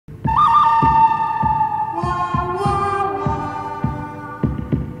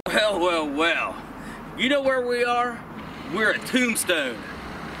Well, well, well. You know where we are? We're at Tombstone.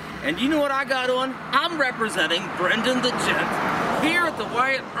 And you know what I got on? I'm representing Brendan the Gent here at the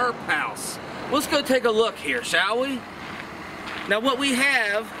Wyatt Earp House. Let's go take a look here, shall we? Now what we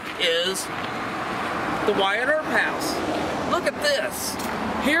have is the Wyatt Earp House. Look at this.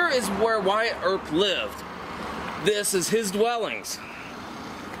 Here is where Wyatt Earp lived. This is his dwellings.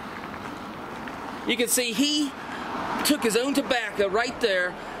 You can see he took his own tobacco right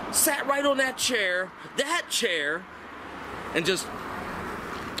there, sat right on that chair, and just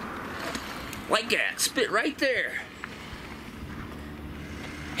like that, spit right there.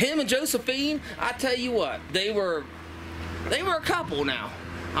 Him and Josephine, I tell you what, they were a couple now.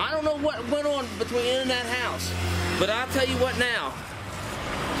 I don't know what went on between in that house, but I'll tell you what now.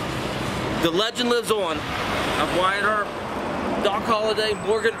 The legend lives on of Wyatt Earp, Doc Holliday,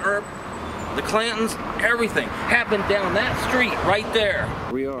 Morgan Earp, the Clantons, everything happened down that street right there.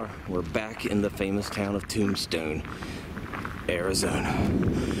 We're back in the famous town of Tombstone, Arizona,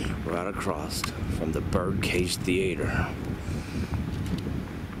 right across from the Birdcage Theater.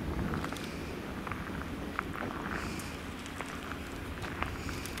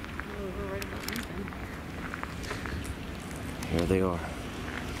 Here they are.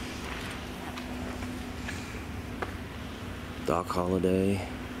 Doc Holliday,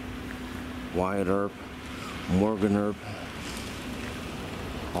 Wyatt Earp, Morgan Earp,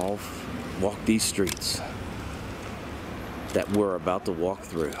 all walked these streets that we're about to walk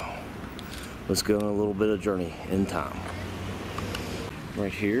through. Let's go on a little bit of journey in time.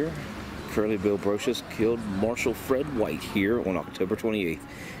 Right here, Curly Bill Brocious killed Marshal Fred White here on October 28th,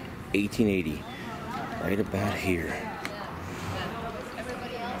 1880. Right about here.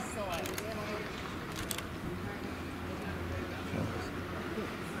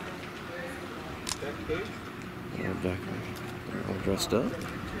 Back all dressed up.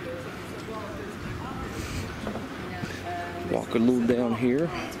 Walk a little down here.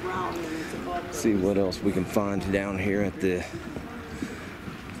 See what else we can find down here at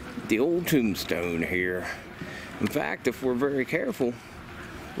the old Tombstone here. In fact, if we're very careful,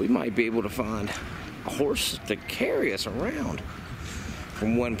 we might be able to find a horse to carry us around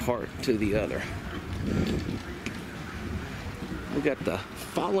from one part to the other. We got the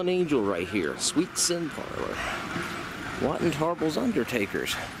Fallen Angel right here, Sweet Sin Parlor, Watt and Tarbell's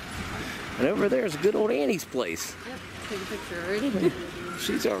Undertakers, and over there is good old Annie's place. Yep, take a picture already.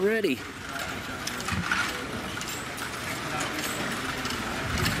 She's already.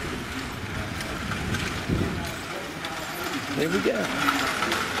 There we go.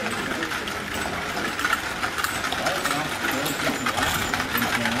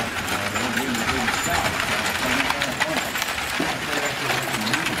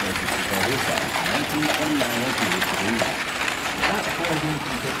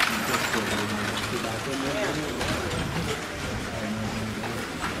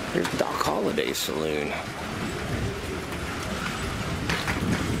 Here's Doc Holliday Saloon.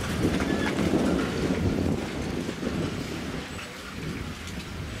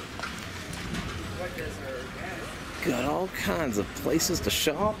 Got all kinds of places to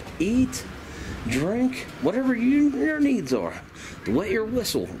shop, eat, drink, whatever your needs are. Wet your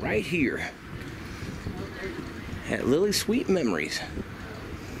whistle right here at Lily's Sweet Memories.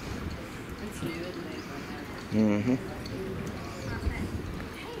 It's new, isn't it? Mm-hmm.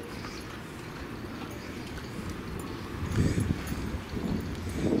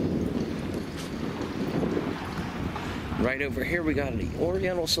 Right over here we got the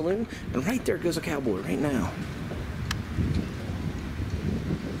Oriental Saloon, and right there goes a cowboy right now.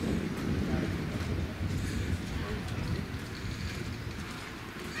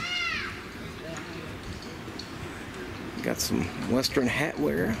 Got some Western hat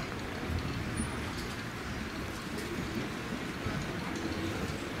wear.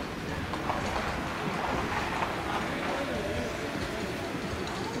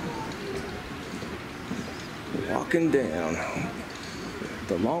 Walking down,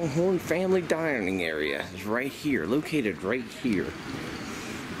 the Longhorn family dining area is right here, located right here.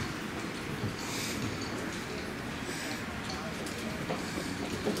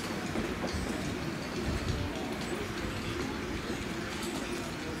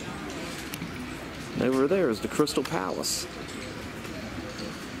 Over there is the Crystal Palace.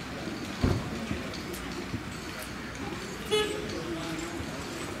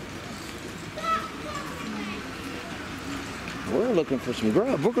 We're looking for some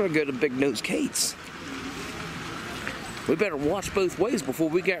grub. We're going to go to Big Nose Kate's. We better watch both ways before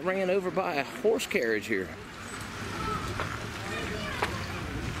we get ran over by a horse carriage here.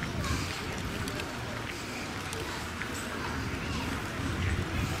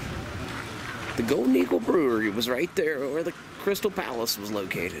 The Golden Eagle Brewery was right there where the Crystal Palace was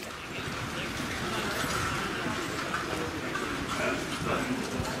located.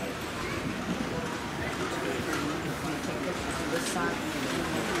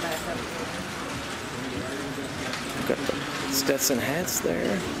 Got the Stetson hats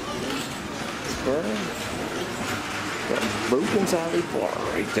there. Spur. Got Broken's Alley Bar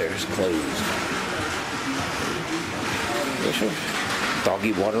right there is closed.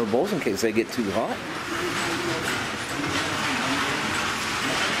 Doggy water bowls in case they get too hot.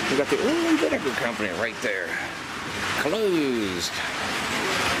 We got the Oil and Vinegar Company right there. Closed.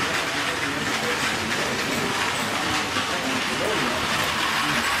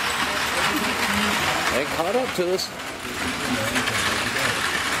 They caught up to us.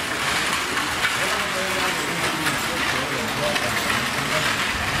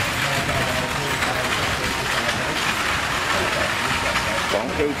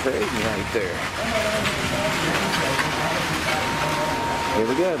 Bronco trading right there. Here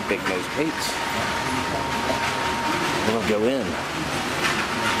we go, Big Nose Pete's. We'll go in.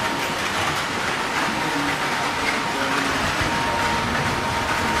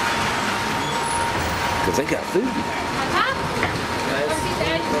 Because they got food.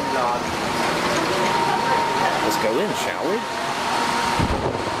 Let's go in, shall we?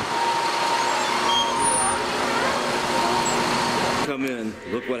 Come in.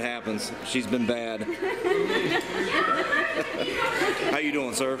 Look what happens. She's been bad. How you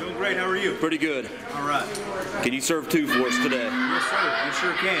doing, sir? Doing great. How are you? Pretty good. All right. Can you serve two for us today? Yes, sir. You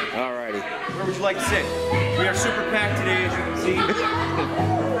sure can. All righty. Where would you like to sit? We are super packed today, as you can see.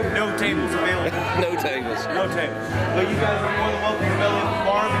 No tables available. No tables. No tables. But you guys are more than welcome to Belly Up the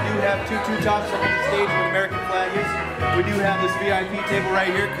Farm. We do have two tops up on the stage where the American flag is. We do have this VIP table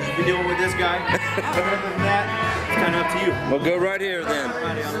right here because we're dealing with this guy. But other than that, it's kind of up to you. We'll go right here then.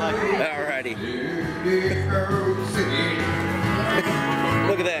 Alrighty, unlucky. Alrighty.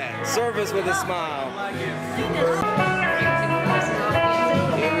 Look at that. Service with a smile.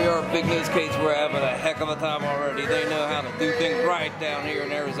 Here we are, Big Nose Kate's. We're having a heck of a time already. They know how to do things right down here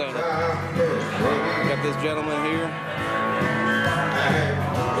in Arizona. We got this gentleman here.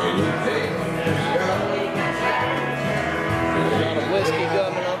 Got a whiskey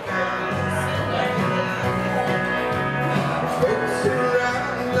coming up.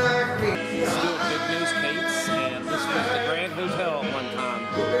 Still Big Nose Kate's, and this was the Grand Hotel at one time.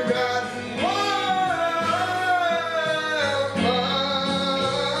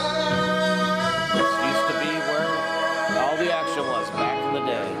 This used to be where all the action was back in the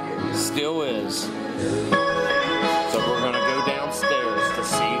day. Still is. So we're gonna go downstairs to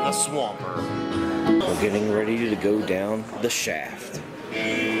see the Swamper. We're getting ready to go down the shaft.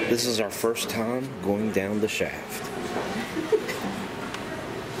 This is our first time going down the shaft.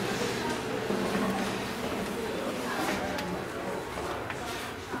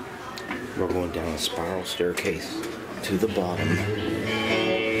 We're going down a spiral staircase to the bottom.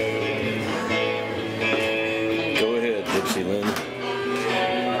 Go ahead, Dixieland.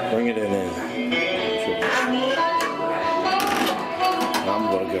 Bring it in. I'm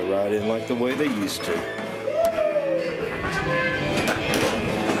going to go right in like the way they used to.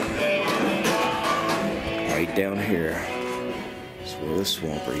 Right down here is where the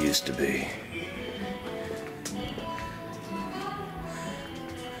Swamper used to be.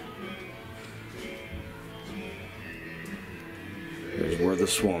 Here's where the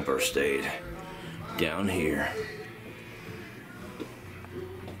Swamper stayed. Down here.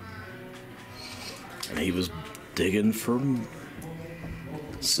 And he was digging for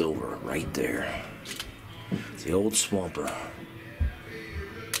silver right there. The old Swamper.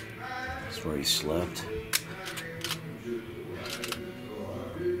 That's where he slept.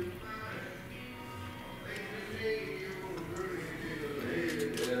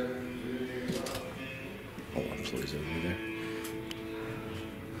 Oh, employees over there.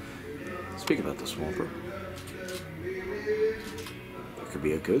 Speak about the Swamper. There could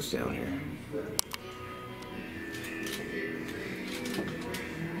be a ghost down here.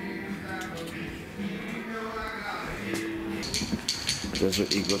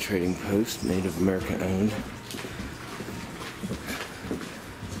 Desert Eagle Trading Post, Native American owned.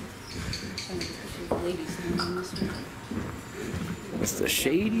 That's the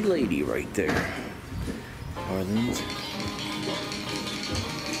Shady Lady right there. Arlen's.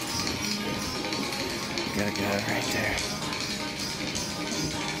 Got a guy right there.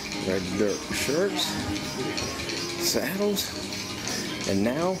 Red dirt shirts, saddles, and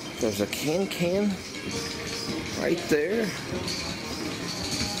now there's a can right there.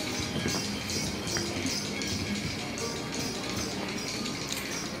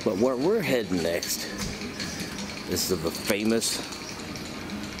 But where we're heading next is to the famous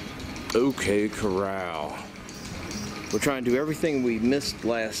OK Corral. We're trying to do everything we missed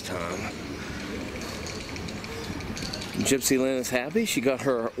last time. Gypsy Lynn is happy. She got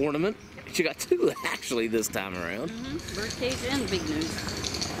her ornament. She got two actually this time around. Birdcage and big news.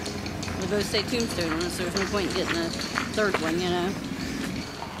 We both say Tombstone on us, so there's no point in getting a third one, you know.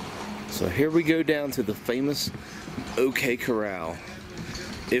 So here we go down to the famous OK Corral,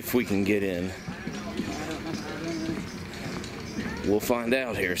 if we can get in. We'll find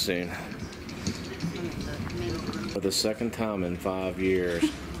out here soon. For the second time in 5 years.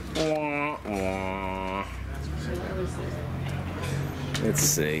 Let's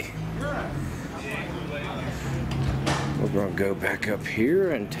see. We're going to go back up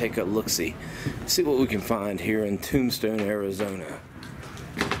here and take a look-see. See what we can find here in Tombstone, Arizona.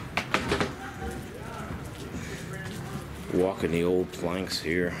 Walking the old planks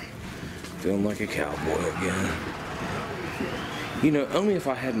here. Feeling like a cowboy again. You know, only if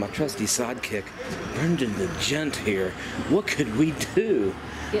I had my trusty sidekick, Brendan the Gent here, what could we do?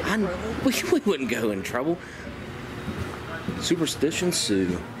 We wouldn't go in trouble. Superstition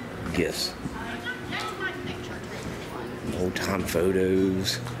Sue gifts. Old time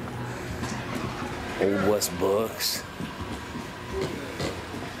photos. Old West books.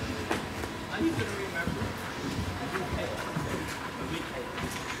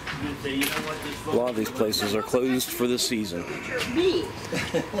 A lot of these places are closed for the season.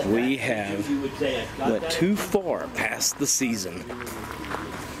 We have went too far past the season.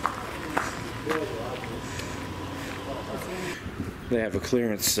 They have a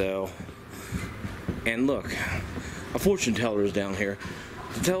clearance sale. And look, a fortune teller is down here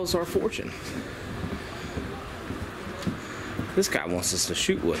to tell us our fortune. This guy wants us to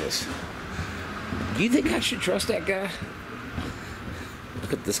shoot with us. Do you think I should trust that guy?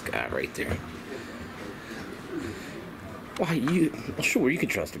 Look at this guy right there. Why, sure, you can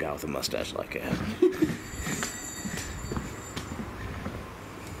trust a guy with a mustache like that.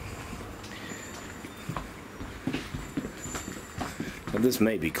 Well, this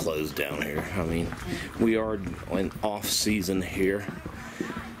may be closed down here. I mean, we are in off season here.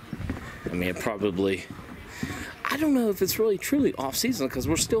 I mean, probably, I don't know if it's really truly off season because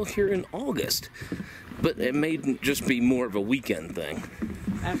we're still here in August. But it may just be more of a weekend thing.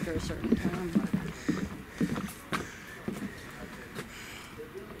 After a certain time.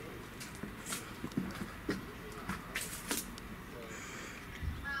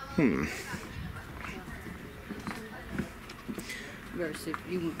 You better see if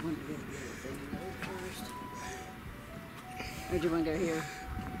you want to go to the other thing first. Or do you want to go here?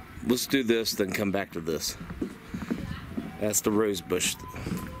 Let's do this, then come back to this. That's the rose bush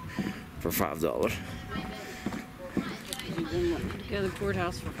for $5. You've been wanting to go to the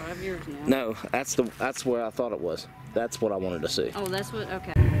courthouse for 5 years now. No, that's where I thought it was. That's what I wanted to see. Oh, that's what,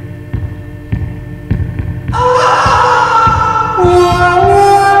 okay.